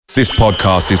This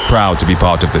podcast is proud to be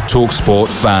part of the TalkSport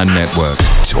Fan Network.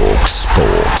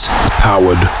 TalkSport.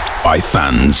 Powered by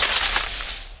fans.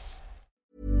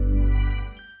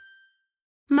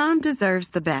 Mom deserves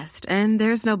the best, and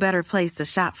there's no better place to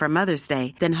shop for Mother's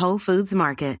Day than Whole Foods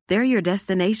Market. They're your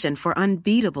destination for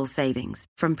unbeatable savings.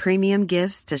 From premium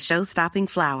gifts to show-stopping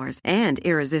flowers and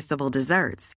irresistible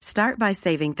desserts. Start by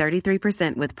saving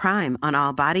 33% with Prime on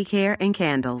all body care and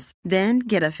candles. Then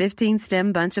get a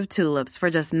 15-stem bunch of tulips for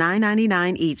just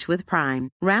 $9.99 each with Prime.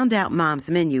 Round out Mom's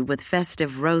menu with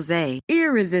festive rosé,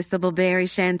 irresistible berry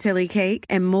chantilly cake,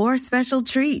 and more special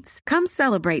treats. Come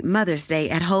celebrate Mother's Day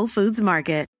at Whole Foods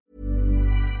Market.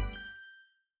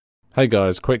 Hey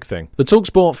guys, quick thing. The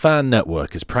TalkSport Fan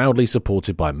Network is proudly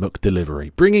supported by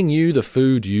McDelivery, bringing you the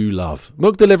food you love.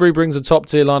 McDelivery brings a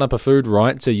top-tier lineup of food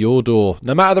right to your door.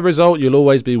 No matter the result, you'll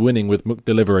always be winning with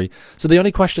McDelivery. So the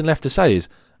only question left to say is,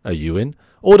 are you in?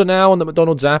 Order now on the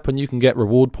McDonald's app and you can get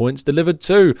reward points delivered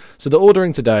too. So the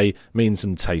ordering today means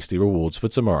some tasty rewards for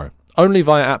tomorrow. Only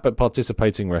via app at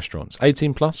participating restaurants.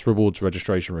 18 plus, rewards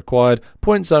registration required.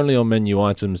 Points only on menu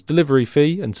items. Delivery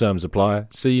fee and terms apply.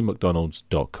 See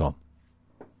mcdonalds.com.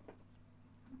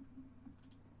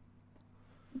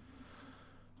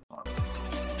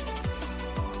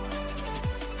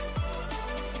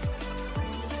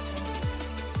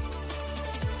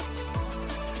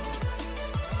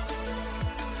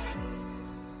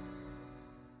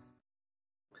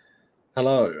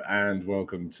 Hello and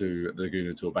welcome to the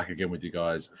Gooner Talk, back again with you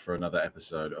guys for another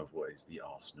episode of what is the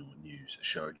Arsenal News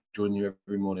Show. Join you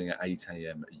every morning at 8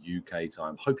 a.m. UK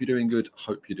time. Hope you're doing good.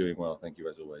 Hope you're doing well. Thank you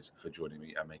as always for joining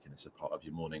me and making this a part of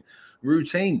your morning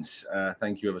routines.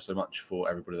 Thank you ever so much for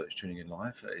everybody that's tuning in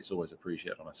live. It's always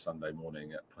appreciated on a Sunday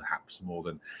morning, perhaps more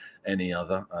than any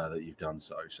other that you've done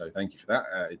so. So thank you for that.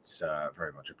 It's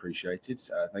very much appreciated.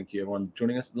 Thank you everyone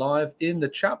joining us live in the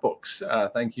chat box.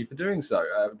 Thank you for doing so.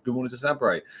 Good morning to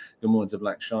Sabre. Good morning to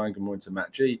Black Shine. Good morning to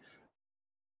Matt G.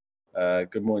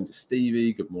 Good morning to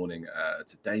Stevie. Good morning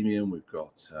to Damien. We've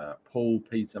got Paul,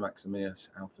 Peter, Maximius,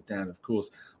 Alpha Dan, of course,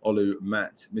 Olu,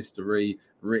 Matt, Mr. E,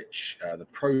 Rich, The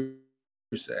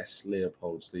Process,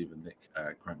 Leopold, Stephen, Nick,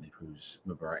 Grantley, Cruz,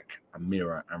 Mubarak,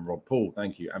 Amira, and Rob Paul.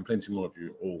 Thank you. And plenty more of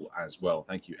you all as well.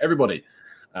 Thank you, everybody,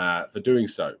 for doing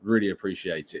so. Really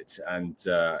appreciate it. And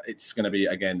it's going to be,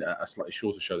 again, a slightly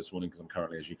shorter show this morning because I'm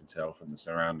currently, as you can tell from the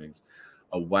surroundings,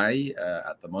 away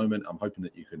at the moment. I'm hoping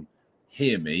that you can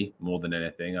hear me more than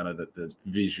anything. I know that the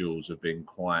visuals have been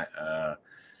quite,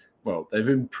 they've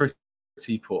been pretty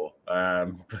poor.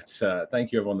 But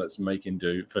thank you, everyone that's making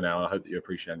do for now. I hope that you're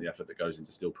appreciating the effort that goes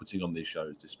into still putting on these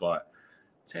shows despite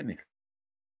technically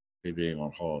being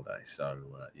on holiday. So,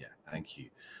 thank you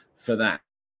for that.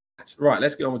 Right,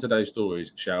 let's get on with today's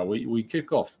stories, shall we? We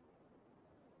kick off.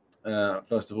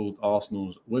 First of all,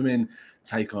 Arsenal's women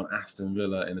take on Aston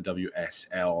Villa in the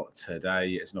WSL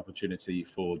today. It's an opportunity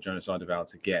for Jonas Eidevall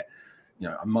to get,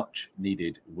 a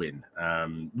much-needed win.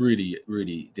 Really,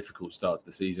 really difficult start to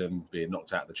the season, being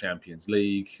knocked out of the Champions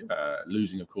League,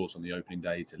 losing, of course, on the opening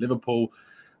day to Liverpool.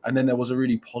 And then there was a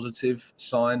really positive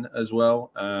sign as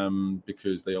well,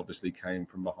 because they obviously came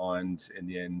from behind in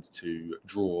the end to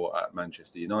draw at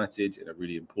Manchester United in a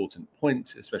really important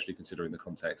point, especially considering the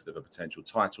context of a potential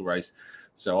title race.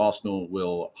 So Arsenal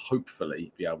will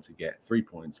hopefully be able to get 3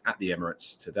 points at the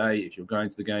Emirates today. If you're going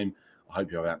to the game, I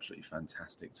hope you have an absolutely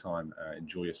fantastic time.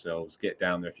 Enjoy yourselves. Get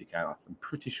down there if you can. I'm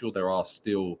pretty sure there are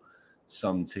still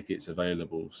some tickets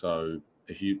available. So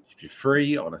if you're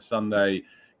free on a Sunday,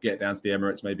 get down to the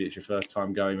Emirates. Maybe it's your first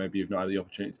time going. Maybe you've not had the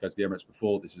opportunity to go to the Emirates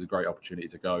before. This is a great opportunity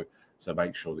to go. So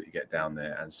make sure that you get down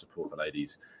there and support the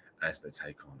ladies as they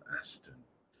take on Aston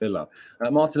Villa.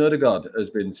 Martin Odegaard has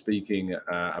been speaking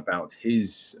about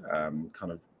his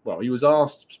he was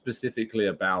asked specifically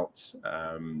about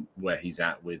where he's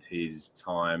at with his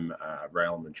time at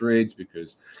Real Madrid,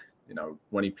 because,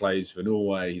 when he plays for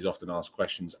Norway, he's often asked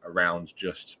questions around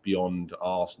just beyond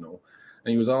Arsenal.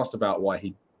 And he was asked about why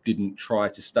he didn't try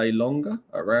to stay longer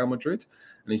at Real Madrid.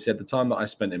 And he said, the time that I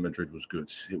spent in Madrid was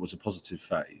good. It was a positive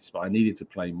phase, but I needed to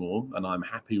play more, and I'm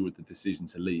happy with the decision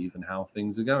to leave and how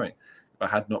things are going. If I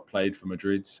had not played for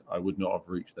Madrid, I would not have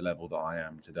reached the level that I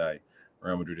am today.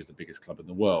 Real Madrid is the biggest club in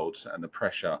the world, and the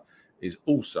pressure is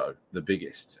also the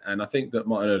biggest. And I think that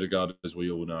Martin Odegaard, as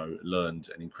we all know, learned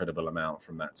an incredible amount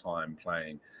from that time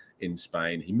playing in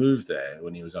Spain. He moved there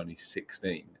when he was only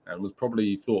 16 and was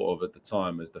probably thought of at the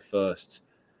time as the first,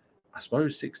 I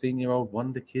suppose, 16-year-old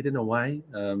wonder kid in a way,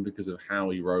 because of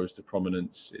how he rose to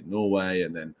prominence in Norway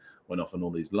and then went off on all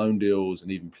these loan deals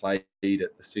and even played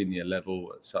at the senior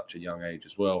level at such a young age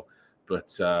as well.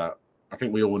 But I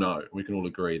think we all know, we can all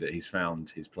agree that he's found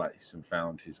his place and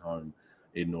found his home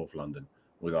in North London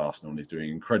with Arsenal and is doing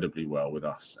incredibly well with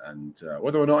us. And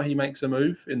whether or not he makes a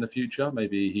move in the future,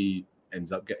 maybe he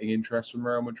ends up getting interest from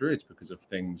Real Madrid because of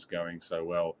things going so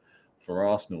well for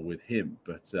Arsenal with him.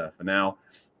 But for now,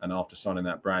 and after signing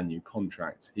that brand new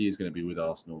contract, he is going to be with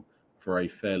Arsenal for a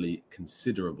fairly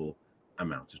considerable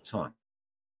amount of time.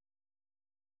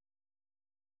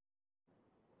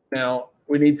 Now,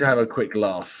 we need to have a quick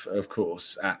laugh, of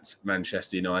course, at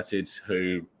Manchester United,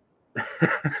 who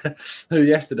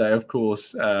yesterday, of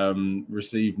course,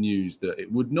 received news that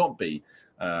it would not be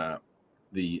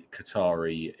the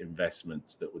Qatari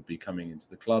investments that would be coming into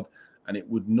the club, and it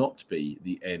would not be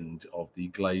the end of the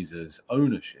Glazers'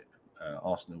 ownership.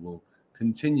 Arsenal will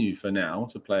continue for now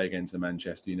to play against the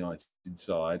Manchester United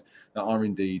side that are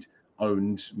indeed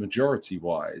owned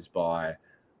majority-wise by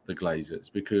the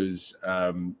Glazers, because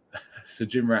Sir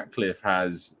Jim Ratcliffe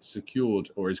has secured,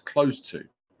 or is close to,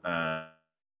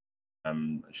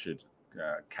 should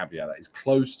caveat that, is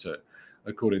close to,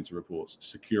 according to reports,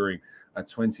 securing a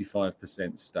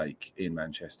 25% stake in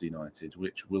Manchester United,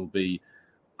 which will be,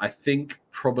 I think,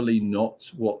 probably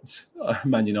not what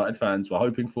Man United fans were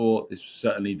hoping for. This was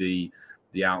certainly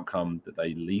the outcome that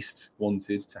they least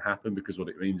wanted to happen, because what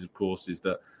it means, of course, is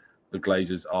that the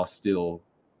Glazers are still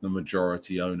the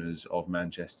majority owners of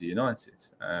Manchester United.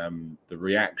 The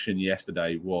reaction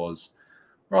yesterday was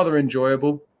rather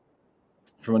enjoyable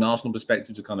from an Arsenal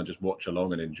perspective, to kind of just watch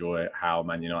along and enjoy how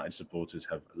Man United supporters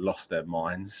have lost their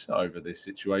minds over this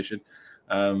situation.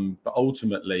 But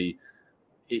ultimately,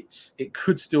 it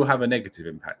could still have a negative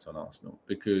impact on Arsenal,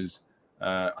 because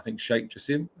I think Sheikh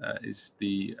Jassim is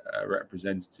the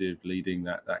representative leading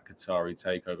that Qatari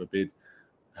takeover bid.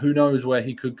 Who knows where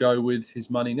he could go with his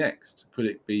money next? Could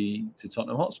it be to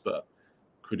Tottenham Hotspur?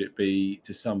 Could it be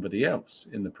to somebody else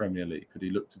in the Premier League? Could he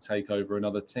look to take over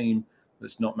another team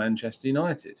that's not Manchester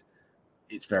United?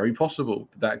 It's very possible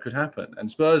that could happen. And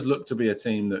Spurs look to be a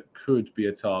team that could be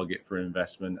a target for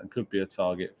investment and could be a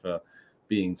target for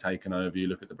being taken over. You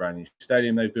look at the brand new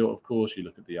stadium they've built, of course. You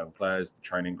look at the young players, the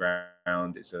training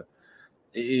ground. It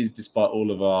is, despite all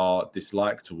of our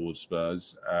dislike towards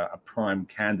Spurs, a prime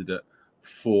candidate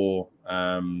for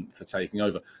taking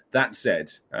over. That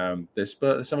said, there's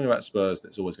something about Spurs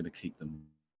that's always going to keep them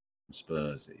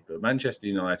Spursy. But Manchester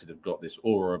United have got this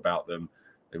aura about them.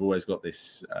 They've always got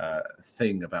this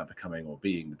thing about becoming or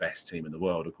being the best team in the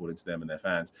world, according to them and their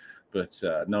fans. But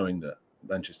knowing that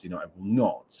Manchester United will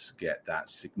not get that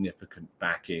significant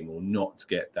backing or not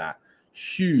get that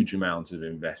huge amount of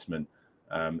investment,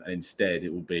 and instead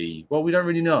it will be, well, we don't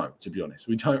really know, to be honest.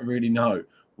 We don't really know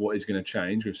what is going to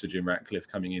change with Sir Jim Ratcliffe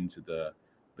coming into the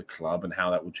club and how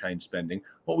that will change spending.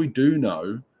 What we do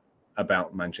know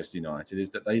about Manchester United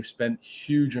is that they've spent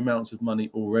huge amounts of money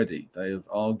already. They have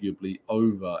arguably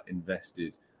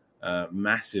over-invested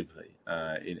massively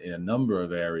in a number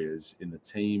of areas in the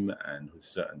team and with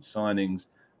certain signings,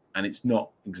 and it's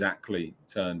not exactly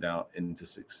turned out into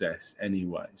success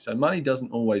anyway. So money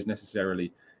doesn't always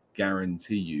necessarily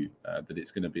guarantee you that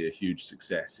it's going to be a huge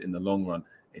success in the long run.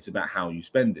 It's about how you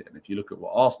spend it. And if you look at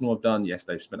what Arsenal have done, yes,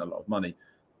 they've spent a lot of money,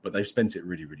 but they've spent it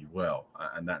really, really well.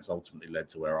 And that's ultimately led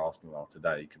to where Arsenal are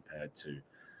today compared to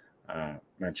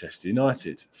Manchester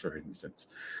United, for instance.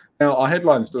 Now, our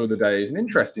headline story of the day is an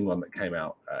interesting one that came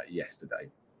out yesterday.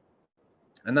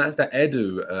 And that's that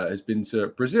Edu has been to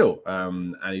Brazil,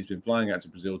 and he's been flying out to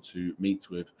Brazil to meet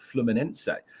with Fluminense.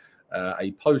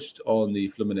 A post on the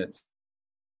Fluminense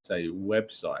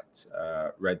website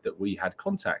read that we had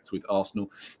contact with Arsenal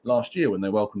last year when they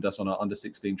welcomed us on our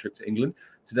under-16 trip to England.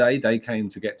 Today, they came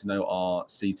to get to know our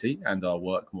CT and our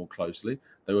work more closely.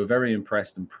 They were very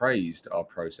impressed and praised our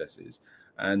processes.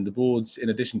 And the boards, in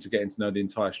addition to getting to know the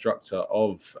entire structure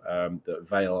of the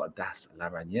Veil das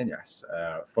Laranjeiras,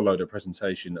 followed a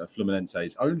presentation of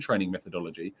Fluminense's own training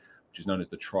methodology, which is known as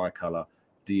the Tricolour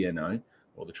DNA,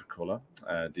 or the Tricolour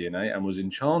DNA, and was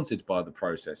enchanted by the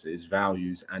processes,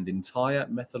 values, and entire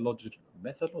methodological,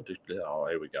 that's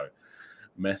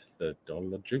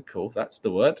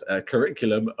the word,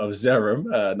 curriculum of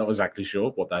Zerum. Not exactly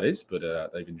sure what that is,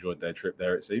 but they've enjoyed their trip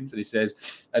there, it seems. And he says,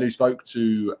 and who spoke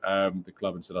to the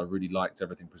club and said, I really liked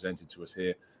everything presented to us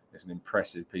here. It's an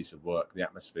impressive piece of work. The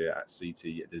atmosphere at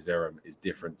CT at the Zerum is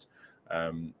different.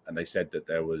 And they said that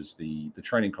there was the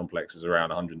training complex was around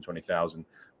 120,000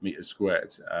 meters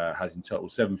squared, has in total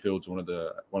 7 fields, one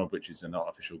of which is an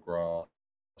artificial grass,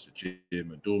 a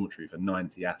gym, a dormitory for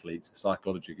 90 athletes,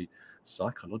 psychologically,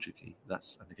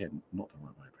 that's, and again, not the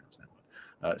right way to pronounce that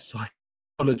word,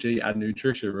 psychology and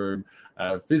nutrition room,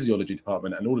 physiology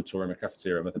department, an auditorium, a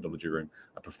cafeteria, a methodology room,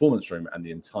 a performance room, and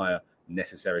the entire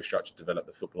necessary structure to develop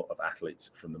the football of athletes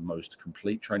from the most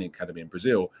complete training academy in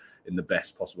Brazil in the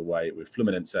best possible way, with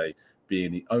Fluminense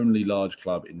being the only large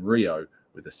club in Rio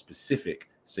with a specific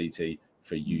CT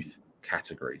for youth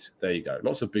categories. There you go.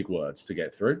 Lots of big words to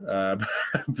get through.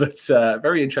 But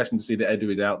very interesting to see that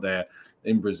Edu is out there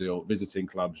in Brazil visiting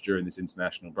clubs during this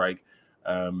international break.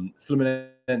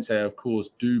 Fluminense, of course,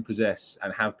 do possess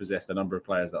and have possessed a number of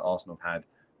players that Arsenal have had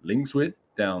links with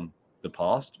down the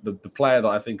past. The player that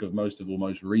I think of most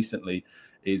recently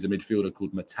is a midfielder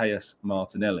called Mateus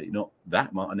Martinelli. Not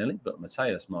that Martinelli, but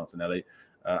Mateus Martinelli,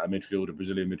 a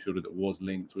Brazilian midfielder that was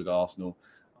linked with Arsenal.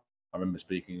 I remember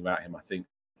speaking about him, I think,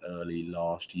 early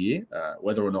last year.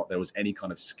 Whether or not there was any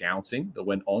kind of scouting that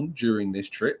went on during this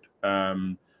trip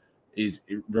it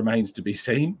remains to be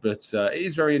seen. But it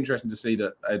is very interesting to see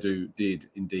that Edu did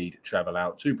indeed travel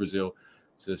out to Brazil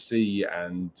to see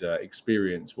and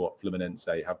experience what Fluminense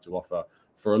have to offer.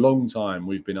 For a long time,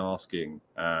 we've been asking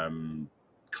kind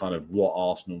of what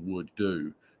Arsenal would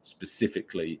do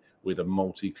specifically with a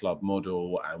multi-club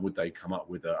model, and would they come up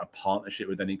with a partnership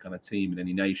with any kind of team in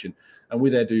any nation? And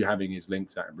with Edu having his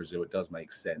links out in Brazil, it does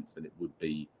make sense that it would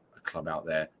be a club out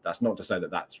there. That's not to say that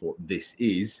that's what this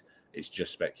is. It's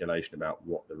just speculation about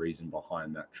what the reason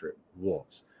behind that trip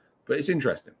was. But it's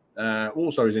interesting.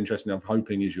 Also is interesting, I'm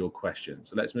hoping, is your questions.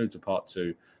 So let's move to part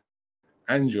 2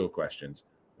 and your questions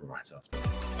right after.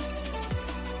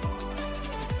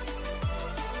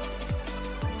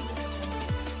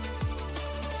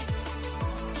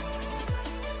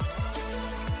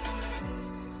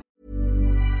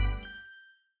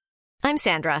 I'm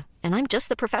Sandra, and I'm just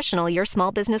the professional your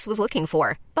small business was looking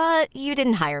for. But you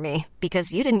didn't hire me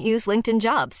because you didn't use LinkedIn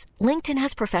Jobs. LinkedIn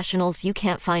has professionals you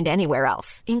can't find anywhere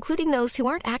else, including those who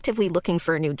aren't actively looking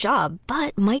for a new job,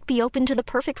 but might be open to the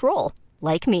perfect role,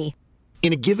 like me.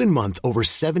 In a given month, over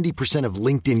 70% of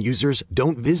LinkedIn users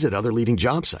don't visit other leading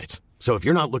job sites. So if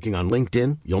you're not looking on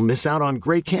LinkedIn, you'll miss out on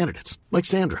great candidates like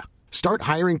Sandra. Start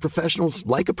hiring professionals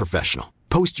like a professional.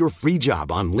 Post your free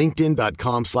job on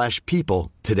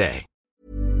linkedin.com/people today.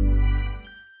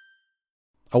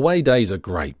 Away days are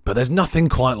great, but there's nothing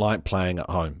quite like playing at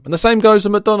home. And the same goes to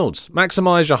McDonald's.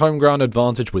 Maximise your home ground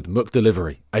advantage with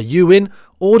McDelivery. Are you in?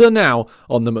 Order now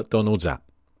on the McDonald's app.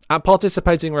 At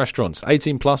participating restaurants,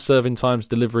 18 plus serving times,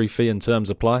 delivery fee and terms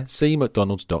apply. See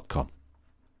mcdonalds.com.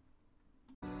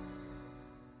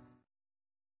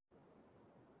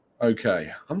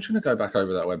 Okay, I'm just going to go back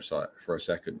over that website for a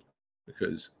second,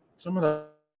 because some of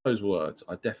those words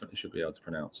I definitely should be able to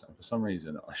pronounce, and for some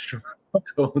reason I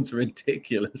struggle to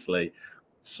ridiculously.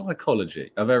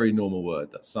 Psychology, a very normal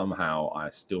word that somehow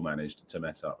I still managed to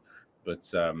mess up. But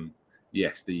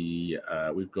yes,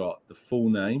 we've got the full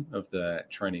name of the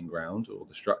training ground, or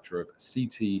the structure, of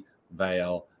CT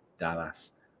Vale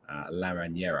Dallas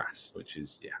Laranjeiras, which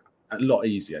is a lot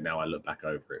easier now I look back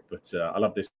over it. But I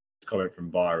love this comment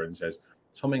from Byron. Says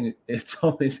Tom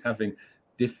is having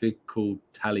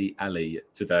difficulty alley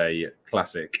today.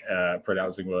 Classic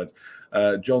pronouncing words.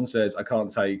 John says, I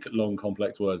can't take long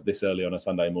complex words this early on a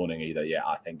Sunday morning either. Yeah,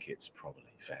 I think it's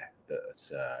probably fair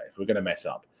that if we're going to mess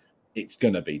up, it's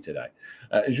going to be today.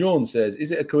 Jean says,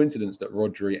 is it a coincidence that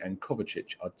Rodri and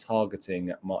Kovacic are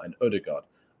targeting Martin Odegaard?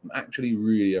 I'm actually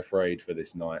really afraid for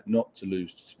this night, not to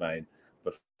lose to Spain,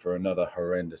 but for another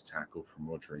horrendous tackle from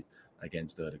Rodri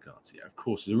against Odegaard. Yeah, of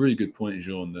course, it's a really good point,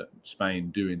 Jean, that Spain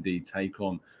do indeed take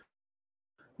on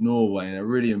Norway in a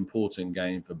really important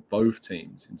game for both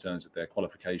teams in terms of their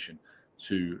qualification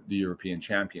to the European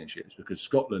Championships, because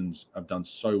Scotland have done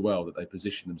so well that they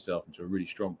position themselves into a really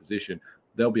strong position.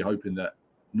 They'll be hoping that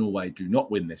Norway do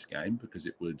not win this game, because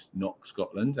it would knock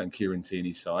Scotland and Kieran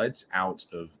Tierney's sides out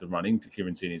of the running.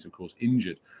 Kieran Tierney is, of course,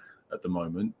 injured at the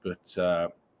moment, but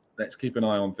let's keep an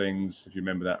eye on things. If you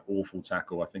remember that awful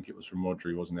tackle, I think it was from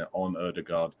Rodri, wasn't it, on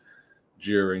Odegaard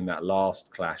during that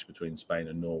last clash between Spain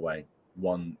and Norway.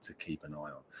 One to keep an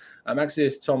eye on.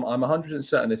 Maxius, Tom, I'm 100%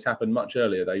 certain this happened much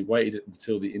earlier. They waited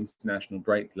until the international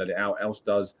break to let it out. Else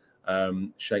does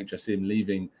Sheikh Jassim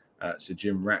leaving Sir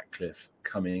Jim Ratcliffe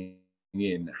coming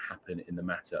in happen in the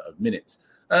matter of minutes?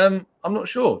 I'm not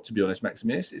sure, to be honest,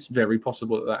 Maximus. It's very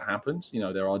possible that happens. You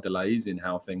know, there are delays in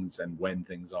how things and when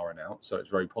things are announced. So it's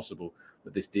very possible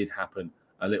that this did happen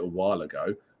a little while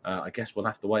ago. I guess we'll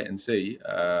have to wait and see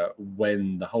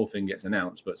when the whole thing gets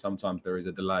announced. But sometimes there is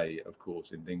a delay, of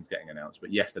course, in things getting announced.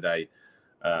 But yesterday,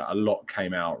 a lot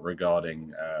came out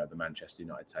regarding the Manchester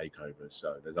United takeover.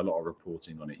 So there's a lot of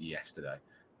reporting on it yesterday,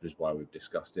 which is why we've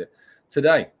discussed it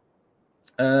today.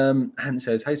 And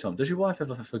says, hey, Tom, does your wife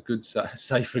ever for good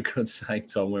sake,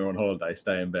 Tom, we're on holiday,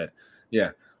 stay in bed?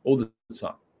 Yeah, all the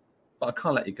time. but I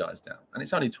can't let you guys down. And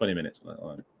it's only 20 minutes,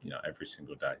 every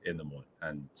single day in the morning.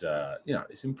 And,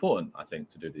 it's important, I think,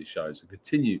 to do these shows and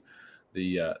continue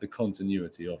the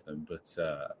continuity of them. But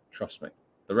trust me,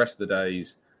 the rest of the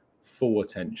days, full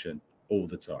attention all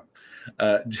the time.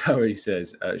 Joey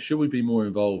says, should we be more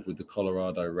involved with the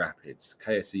Colorado Rapids?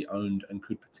 KSE owned and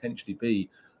could potentially be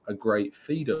a great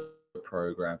feeder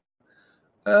program.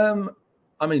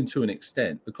 To an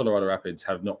extent, the Colorado Rapids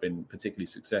have not been particularly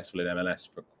successful in MLS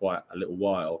for quite a little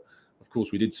while. Of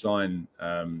course, we did sign.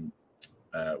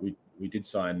 We did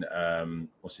sign.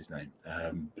 What's his name?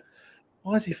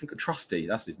 Why is he Trusty?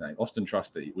 That's his name, Austin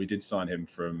Trusty. We did sign him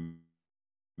from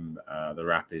the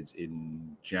Rapids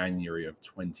in January of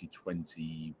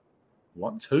 2022.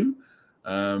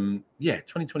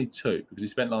 2022, because he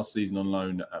spent last season on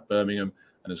loan at Birmingham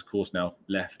and has, of course, now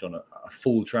left on a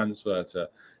full transfer to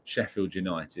Sheffield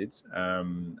United.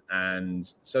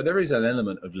 And so there is an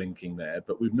element of linking there,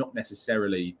 but we've not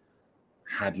necessarily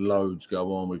had loads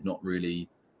go on. We've not really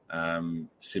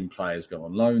seen players go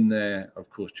on loan there. Of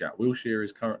course, Jack Wilshere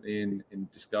is currently in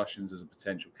discussions as a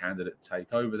potential candidate to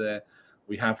take over there.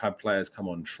 We have had players come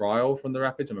on trial from the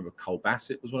Rapids. I remember Cole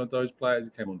Bassett was one of those players.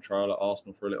 He came on trial at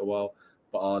Arsenal for a little while,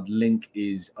 but our link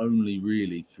is only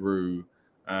really through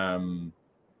the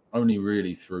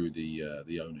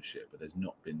ownership. But there's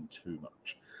not been too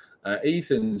much.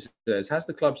 Ethan says, has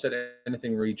the club said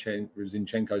anything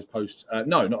Zinchenko's posts?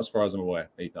 No, not as far as I'm aware,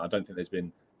 Ethan. I don't think there's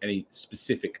been any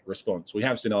specific response. We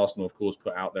have seen Arsenal, of course,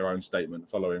 put out their own statement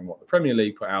following what the Premier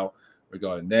League put out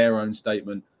regarding their own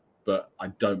statement, but I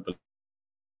don't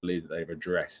believe that they've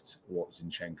addressed what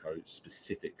Zinchenko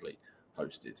specifically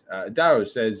posted. Darrow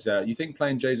says, you think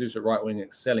playing Jesus at right wing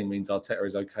excelling means Arteta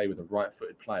is okay with a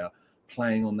right-footed player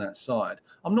playing on that side?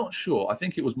 I'm not sure. I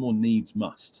think it was more needs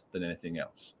must than anything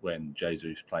else when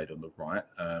Jesus played on the right.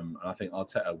 And I think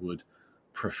Arteta would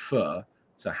prefer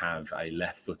to have a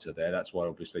left footer there. That's why,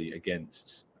 obviously,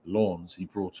 against Lens, he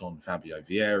brought on Fabio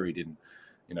Vieira. He didn't,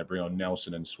 bring on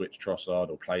Nelson and switch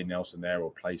Trossard or play Nelson there or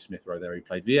play Smith Rowe there. He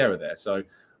played Vieira there. So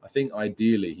I think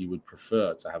ideally he would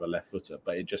prefer to have a left footer,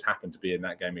 but it just happened to be in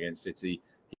that game against City.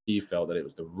 He felt that it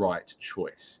was the right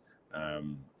choice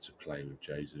to play with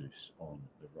Jesus on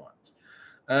the right.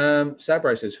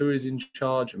 Sabre says, who is in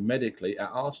charge medically at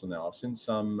Arsenal now? I've seen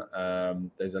some,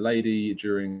 there's a lady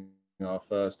during our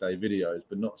first day videos,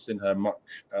 but not seen her much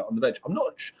on the bench. I'm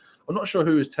not sure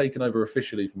who has taken over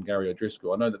officially from Gary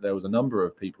O'Driscoll. I know that there was a number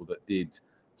of people that did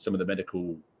some of the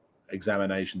medical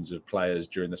examinations of players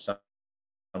during the summer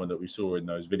that we saw in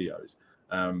those videos.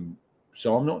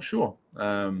 So I'm not sure.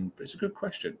 But it's a good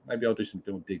question. Maybe I'll do some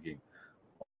more digging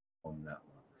on that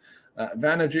one.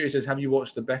 Van Duty says, have you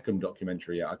watched the Beckham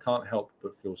documentary yet? I can't help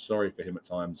but feel sorry for him at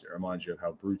times. It reminds you of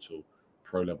how brutal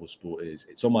pro-level sport is.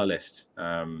 It's on my list,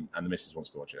 and the missus wants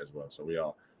to watch it as well. So we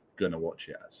are going to watch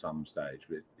it at some stage.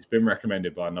 But it's been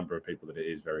recommended by a number of people that it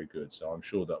is very good. So I'm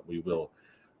sure that we will,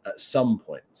 at some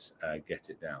point, get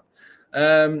it down.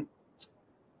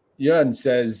 Jörn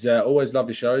says, always love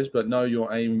your shows, but know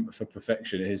your aim for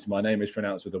perfection is my name is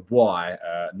pronounced with a Y.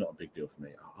 Not a big deal for me.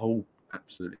 I'll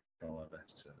absolutely try my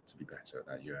best to be better at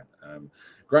that, Jörn.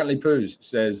 Grantley Poos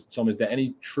says, Tom, is there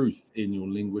any truth in your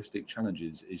linguistic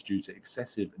challenges is due to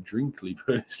excessive drinkly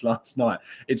Poos last night?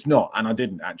 It's not, and I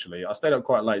didn't actually. I stayed up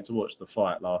quite late to watch the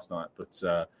fight last night, but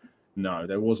no,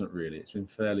 there wasn't really. It's been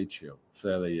fairly chill,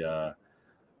 fairly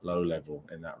low level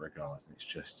in that regard. I'm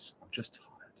just tired.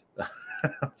 I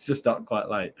was just up quite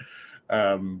late,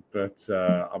 but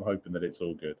I'm hoping that it's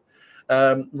all good.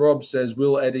 Rob says,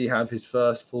 will Eddie have his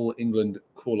first full England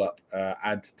call-up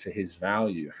add to his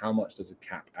value? How much does a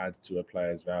cap add to a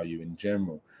player's value in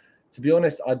general? To be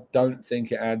honest, I don't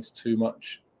think it adds too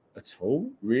much at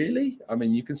all, really. I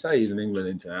mean, you can say he's an England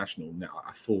international, now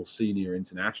a full senior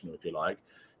international, if you like.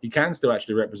 He can still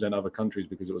actually represent other countries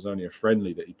because it was only a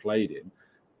friendly that he played in,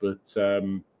 but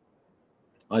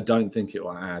I don't think it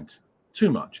will add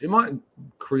too much. It might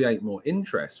create more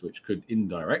interest, which could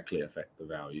indirectly affect the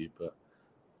value, but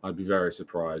I'd be very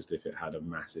surprised if it had a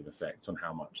massive effect on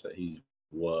how much that he's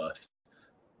worth.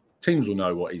 Teams will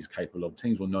know what he's capable of.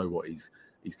 Teams will know what he's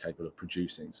capable of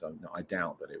producing. So no, I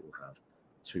doubt that it will have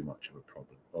too much of a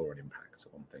problem or an impact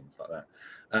on things like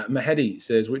that. Mahedi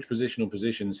says, which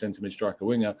position, centre mid striker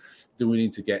winger, do we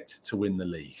need to get to win the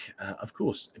league? Of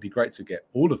course, it'd be great to get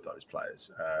all of those players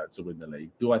to win the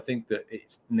league. Do I think that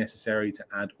it's necessary to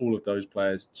add all of those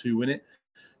players to win it?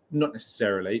 Not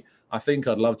necessarily. I think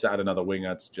I'd love to add another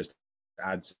winger to just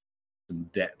add some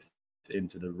depth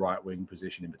into the right wing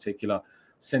position in particular.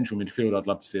 Central midfield, I'd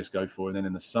love to see us go for. And then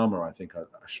in the summer, I think a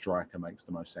striker makes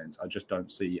the most sense. I just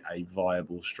don't see a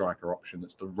viable striker option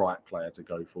that's the right player to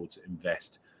go for to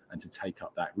invest and to take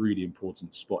up that really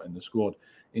important spot in the squad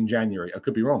in January. I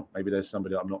could be wrong. Maybe there's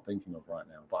somebody that I'm not thinking of right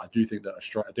now. But I do think that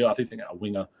I think that a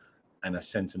winger and a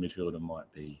centre midfielder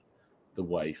might be the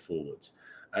way forward.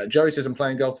 Joey says, I'm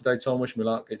playing golf today, Tom. Wish me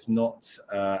luck. It's not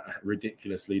a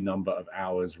ridiculously number of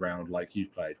hours round like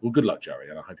you've played. Well, good luck, Joey,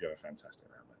 and I hope you have a fantastic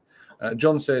round.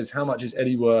 John says, how much is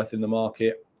Eddie worth in the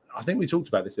market? I think we talked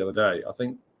about this the other day. I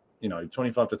think,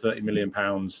 25 to 30 million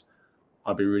pounds,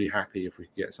 I'd be really happy if we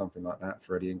could get something like that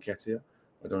for Eddie Nketiah.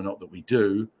 Whether or not that we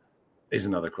do is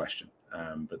another question.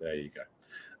 But there you go.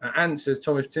 Anne says,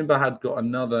 Tom, if Timber had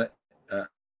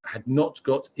not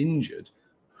got injured,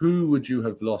 who would you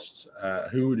have lost?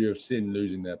 Who would you have seen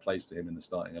losing their place to him in the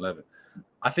starting 11?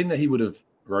 I think that he would have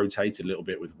rotated a little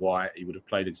bit with White. He would have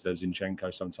played instead of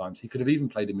Zinchenko sometimes. He could have even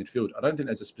played in midfield. I don't think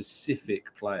there's a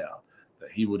specific player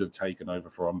that he would have taken over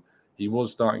from. He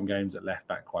was starting games at left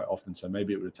back quite often, so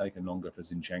maybe it would have taken longer for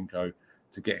Zinchenko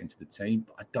to get into the team.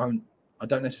 But I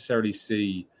don't necessarily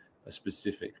see a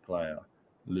specific player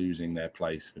losing their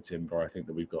place for Timber. I think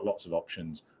that we've got lots of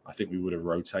options. I think we would have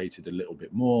rotated a little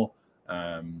bit more.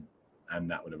 And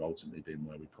that would have ultimately been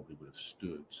where we probably would have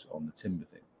stood on the Timber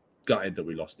thing. Gutted that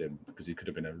we lost him because he could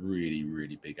have been a really,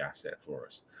 really big asset for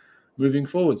us moving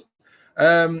forward.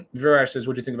 Viraj says,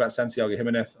 what do you think about Santiago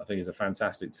Jimenez? I think he's a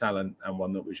fantastic talent and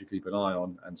one that we should keep an eye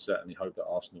on and certainly hope that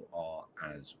Arsenal are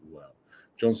as well.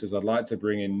 John says, I'd like to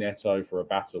bring in Neto for a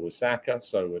battle with Saka.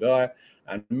 So would I.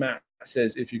 And Matt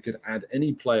says, if you could add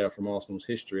any player from Arsenal's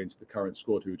history into the current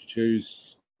squad, who would you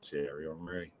choose? Thierry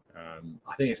Henry.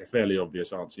 I think it's a fairly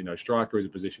obvious answer. Striker is a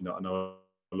position that I know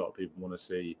a lot of people want to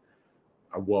see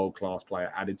a world-class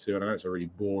player added to. And I know it's a really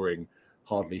boring,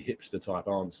 hardly hipster-type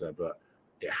answer, but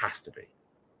it has to be. It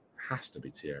has to be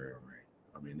Thierry Henry.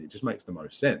 I mean, it just makes the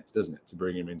most sense, doesn't it, to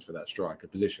bring him in for that striker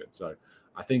position. So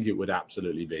I think it would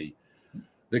absolutely be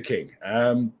the king.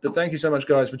 But thank you so much,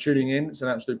 guys, for tuning in. It's an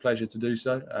absolute pleasure to do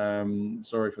so.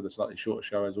 Sorry for the slightly shorter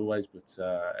show, as always, but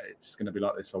it's going to be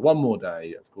like this for one more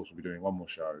day. Of course, we'll be doing one more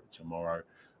show tomorrow,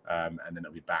 and then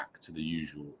it'll be back to the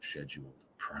usual scheduled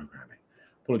programming.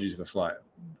 Apologies for slight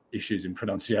issues in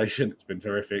pronunciation. It's been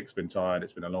terrific. It's been tired.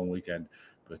 It's been a long weekend,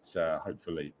 but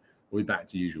hopefully we'll be back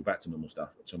to usual, back to normal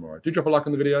stuff tomorrow. Do drop a like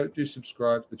on the video. Do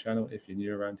subscribe to the channel if you're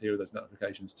new around here with those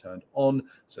notifications turned on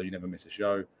so you never miss a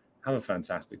show. Have a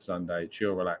fantastic Sunday.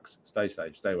 Chill, relax, stay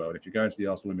safe, stay well. And if you're going to the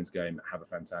Arsenal women's game, have a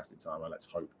fantastic time. And let's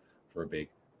hope for a big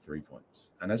 3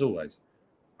 points. And as always,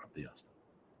 up the Arsenal.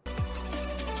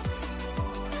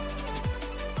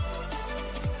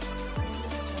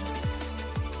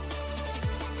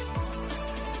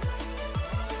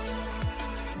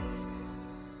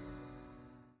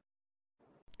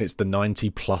 It's the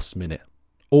 90-plus minute.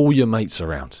 All your mates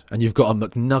around, and you've got a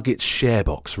McNuggets share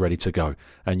box ready to go,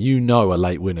 and you know a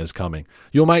late winner's coming.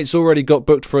 Your mate's already got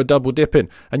booked for a double dipping,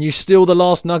 and you steal the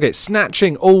last nugget,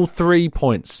 snatching all 3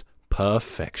 points.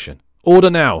 Perfection. Order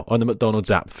now on the McDonald's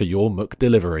app for your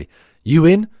McDelivery. You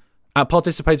in? At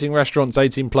participating restaurants,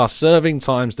 18 plus, serving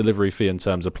times, delivery fee and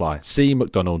terms apply. See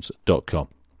mcdonalds.com.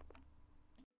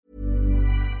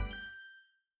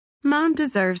 Mom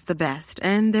deserves the best,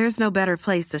 and there's no better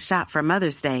place to shop for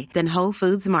Mother's Day than Whole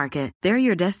Foods Market. They're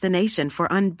your destination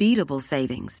for unbeatable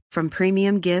savings, from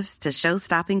premium gifts to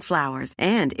show-stopping flowers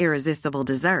and irresistible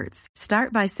desserts.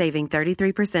 Start by saving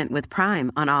 33% with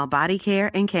Prime on all body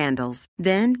care and candles.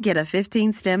 Then get a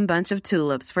 15-stem bunch of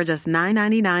tulips for just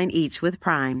 $9.99 each with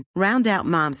Prime. Round out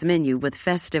Mom's menu with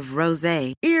festive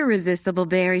rosé, irresistible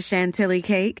berry chantilly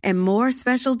cake, and more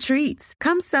special treats.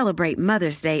 Come celebrate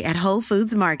Mother's Day at Whole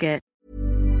Foods Market.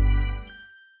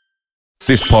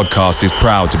 This podcast is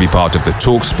proud to be part of the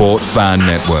TalkSport Fan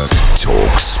Network.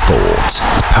 TalkSport.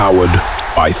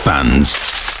 Powered by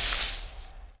fans.